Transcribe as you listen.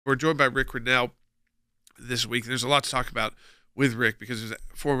We're joined by Rick Grenell this week. There's a lot to talk about with Rick because he's a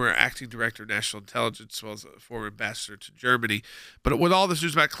former acting director of national intelligence as well as a former ambassador to Germany. But with all this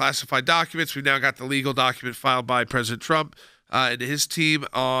news about classified documents, we've now got the legal document filed by President Trump and his team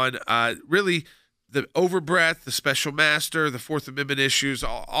on really the overbreadth, the special master, the Fourth Amendment issues,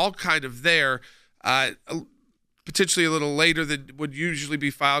 all kind of there. Potentially a little later than would usually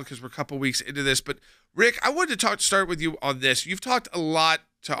be filed because we're a couple weeks into this. But Rick, I wanted to start with you on this. You've talked a lot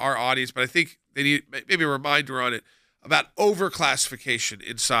to our audience, but I think they need maybe a reminder on it about overclassification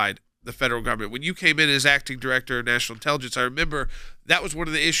inside the federal government. When you came in as acting director of national intelligence, I remember that was one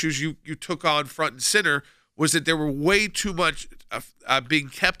of the issues you took on front and center, was that there were way too much being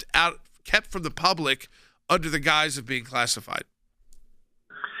kept from the public under the guise of being classified.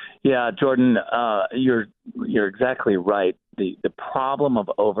 Yeah, Jordan, you're exactly right. The problem of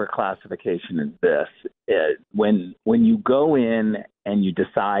overclassification is this: when you go in and you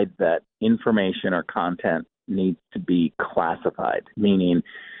decide that information or content needs to be classified, meaning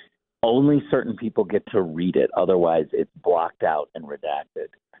only certain people get to read it, otherwise it's blocked out and redacted.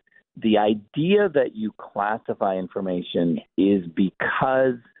 The idea that you classify information is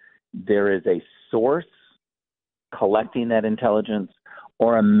because there is a source collecting that intelligence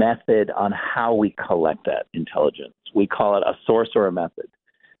or a method on how we collect that intelligence. We call it a source or a method,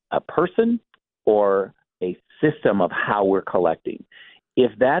 a person or a system of how we're collecting.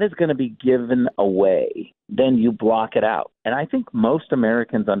 If that is going to be given away, then you block it out. And I think most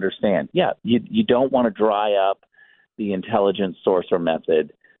Americans understand, you don't want to dry up the intelligence source or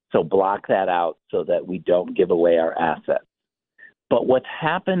method, so block that out so that we don't give away our assets. But what's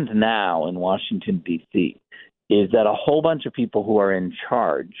happened now in Washington, D.C., is that a whole bunch of people who are in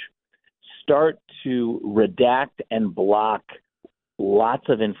charge start to redact and block lots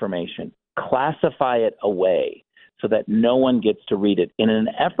of information, classify it away so that no one gets to read it in an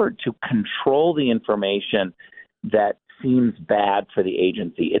effort to control the information that seems bad for the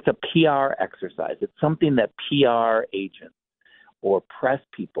agency. It's a PR exercise. It's something that PR agents or press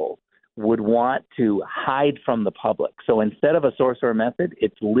people would want to hide from the public. So instead of a source or a method,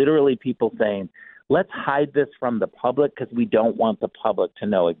 it's literally people saying, let's hide this from the public because we don't want the public to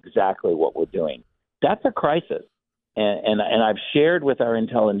know exactly what we're doing. That's a crisis. And I've shared with our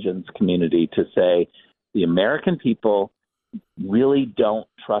intelligence community to say the American people really don't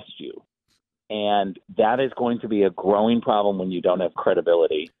trust you. And that is going to be a growing problem when you don't have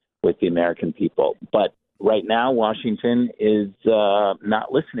credibility with the American people. But right now, Washington is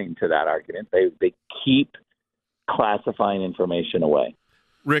not listening to that argument. They keep classifying information away.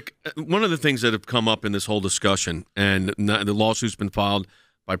 Rick, one of the things that have come up in this whole discussion, and the lawsuit's been filed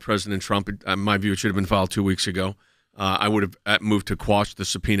by President Trump, in my view, it should have been filed 2 weeks ago. I would have moved to quash the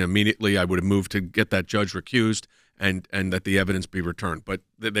subpoena immediately. I would have moved to get that judge recused and that the evidence be returned. But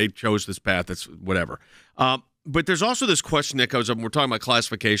they chose this path. That's whatever. But there's also this question that goes up, and we're talking about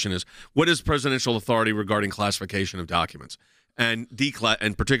classification, is what is presidential authority regarding classification of documents? And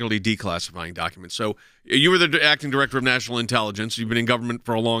particularly declassifying documents. So you were the acting director of national intelligence. You've been in government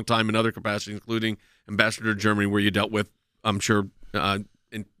for a long time in other capacities, including ambassador to Germany, where you dealt with, I'm sure,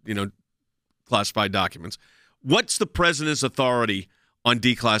 classified documents. What's the president's authority on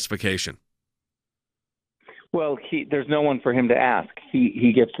declassification? Well, there's no one for him to ask.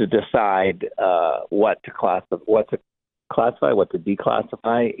 He gets to decide what to classify, what to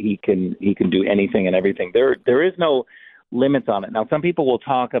declassify. He can do anything and everything. There is no limits on it. Now, some people will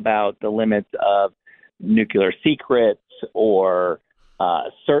talk about the limits of nuclear secrets or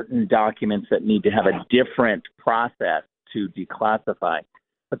certain documents that need to have a different process to declassify.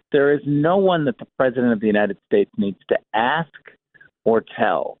 But there is no one that the President of the United States needs to ask or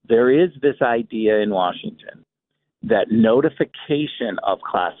tell. There is this idea in Washington that notification of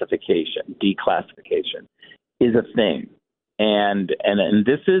declassification, is a thing. And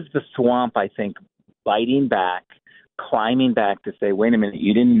this is the swamp, I think, biting back, climbing back to say, wait a minute,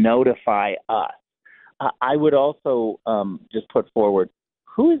 you didn't notify us. I would also just put forward,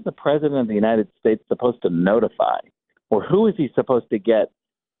 who is the President of the United States supposed to notify? Or who is he supposed to get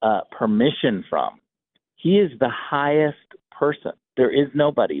permission from? He is the highest person. There is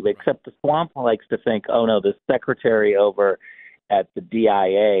nobody, except the swamp likes to think, oh, no, the secretary over at the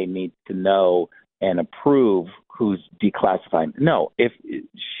DIA needs to know and approve who's declassifying. No, if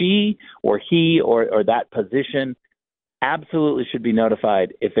she or he or that position absolutely should be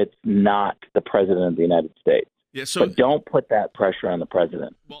notified if it's not the President of the United States. Yeah, so, but don't put that pressure on the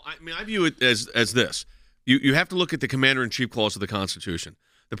president. Well, I view it as this. You have to look at the commander-in-chief clause of the Constitution.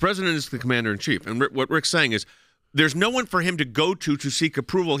 The president is the commander-in-chief. And what Rick's saying is there's no one for him to go to seek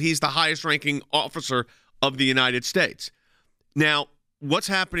approval. He's the highest-ranking officer of the United States. Now, what's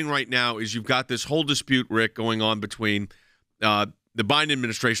happening right now is you've got this whole dispute, Rick, going on between the Biden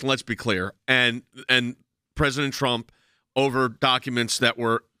administration, let's be clear, and President Trump over documents that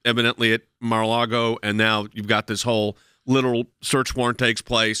were evidently at Mar-a-Lago, and now you've got this whole literal search warrant takes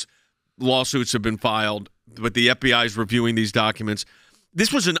place. Lawsuits have been filed, but the FBI is reviewing these documents.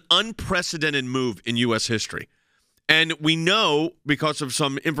 This was an unprecedented move in U.S. history. And we know, because of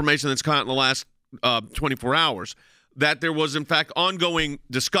some information that's come out in the last 24 hours, that there was, in fact, ongoing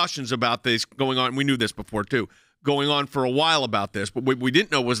discussions about this going on. We knew this before, too, going on for a while about this. But what we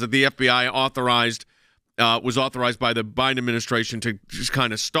didn't know was that the FBI was authorized by the Biden administration to just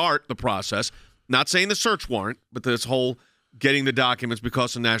kind of start the process. Not saying the search warrant, but this whole getting the documents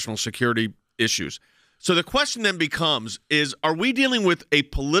because of national security issues. So the question then becomes, are we dealing with a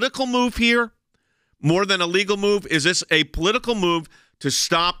political move here more than a legal move? Is this a political move to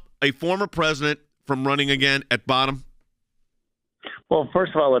stop a former president from running again at bottom? Well,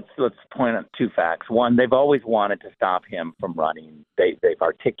 first of all, let's point out two facts. One, they've always wanted to stop him from running. They've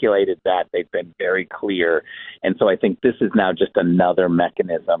articulated that. They've been very clear. And so I think this is now just another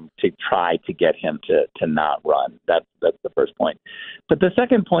mechanism to try to get him to not run. That's the first point. But the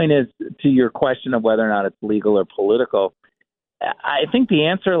second point is, to your question of whether or not it's legal or political, I think the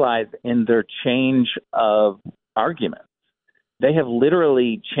answer lies in their change of argument. They have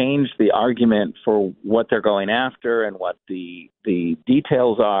literally changed the argument for what they're going after and what the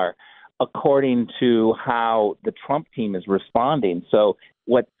details are according to how the Trump team is responding. So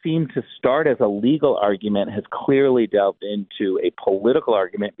what seemed to start as a legal argument has clearly delved into a political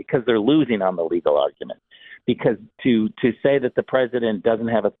argument because they're losing on the legal argument. Because to say that the president doesn't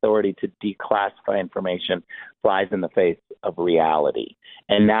have authority to declassify information flies in the face of reality.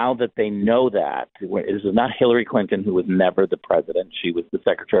 And now that they know that, this is not Hillary Clinton, who was never the president. She was the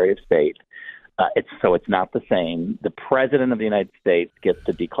Secretary of State. It's not the same. The president of the United States gets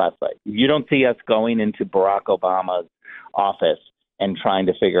to declassify. You don't see us going into Barack Obama's office and trying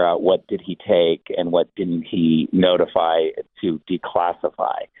to figure out what did he take and what didn't he notify to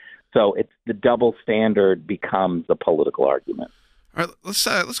declassify. So it's the double standard becomes the political argument. All right, let's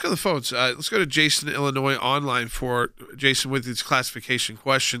go to the phones. Let's go to Jason, Illinois, online for Jason with his classification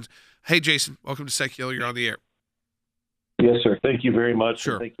questions. Hey, Jason, welcome to Secular. You're on the air. Yes, sir. Thank you very much.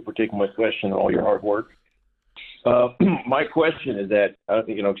 Sure. Thank you for taking my question and all your hard work. My question is that,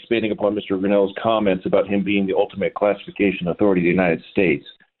 expanding upon Mr. Grenell's comments about him being the ultimate classification authority of the United States,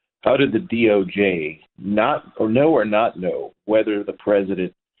 how did the DOJ not know whether the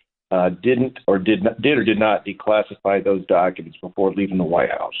president did or did not declassify those documents before leaving the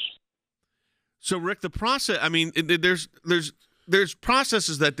White House? So, Rick, the process, I mean, there's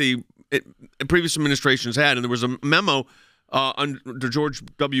processes that the previous administrations had, and there was a memo under George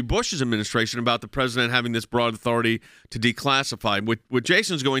W. Bush's administration about the president having this broad authority to declassify. What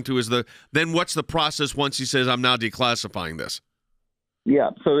Jason's going to is then what's the process once he says, I'm now declassifying this? Yeah,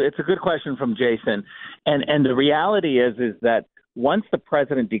 so it's a good question from Jason. And the reality is that once the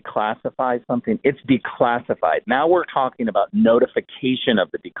president declassifies something, it's declassified. Now we're talking about notification of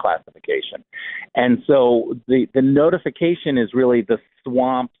the declassification. And so the notification is really the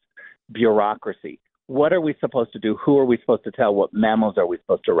swamped bureaucracy. What are we supposed to do? Who are we supposed to tell? What memos are we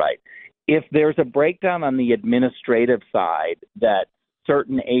supposed to write? If there's a breakdown on the administrative side that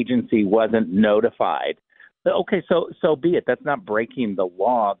certain agency wasn't notified, okay, so be it. That's not breaking the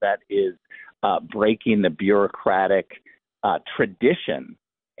law. That is breaking the bureaucratic tradition.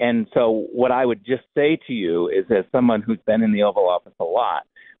 And so what I would just say to you is, as someone who's been in the Oval Office a lot,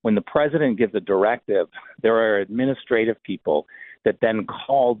 when the president gives a directive, there are administrative people that then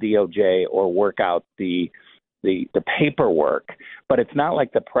call DOJ or work out the paperwork. But it's not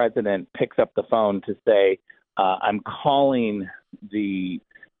like the president picks up the phone to say, I'm calling the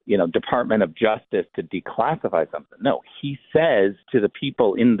Department of Justice to declassify something. No, he says to the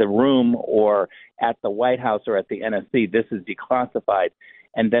people in the room or at the White House or at the NSC, this is declassified.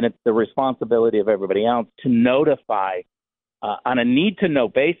 And then it's the responsibility of everybody else to notify on a need-to-know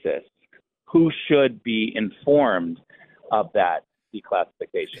basis who should be informed of that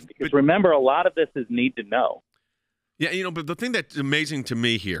declassification. Because remember, a lot of this is need to know. Yeah, but the thing that's amazing to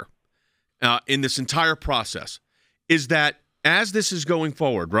me here in this entire process is that as this is going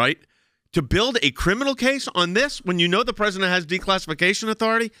forward, right, to build a criminal case on this when you know the president has declassification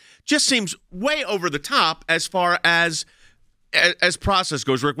authority just seems way over the top as far as process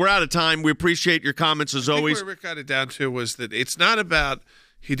goes. Rick, we're out of time. We appreciate your comments as always. Where Rick got it down to was that it's not about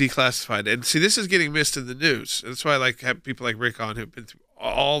he declassified. And see, this is getting missed in the news. That's why I like have people like Rick on who've been through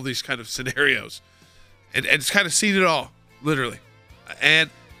all these kind of scenarios and it's kind of seen it all, literally. And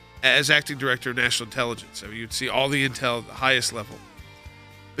as acting director of national intelligence, I mean, you'd see all the intel at the highest level.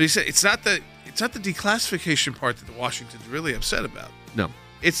 But he said it's not the declassification part that the Washington's really upset about. No.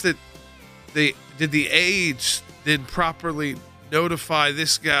 It's that the aides didn't properly notify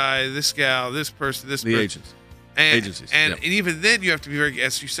this guy, this gal, this person, this The person. agents. And, Agencies. And, Yep. and even then, you have to be very,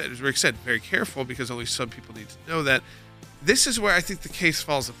 as you said, as Rick said, very careful because only some people need to know that. This is where I think the case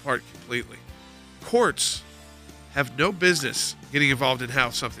falls apart completely. Courts have no business getting involved in how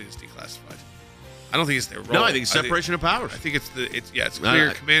something is declassified. I don't think it's their role. No, I think it's separation of powers. I think it's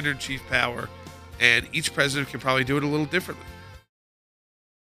clear commander in chief power, and each president can probably do it a little differently.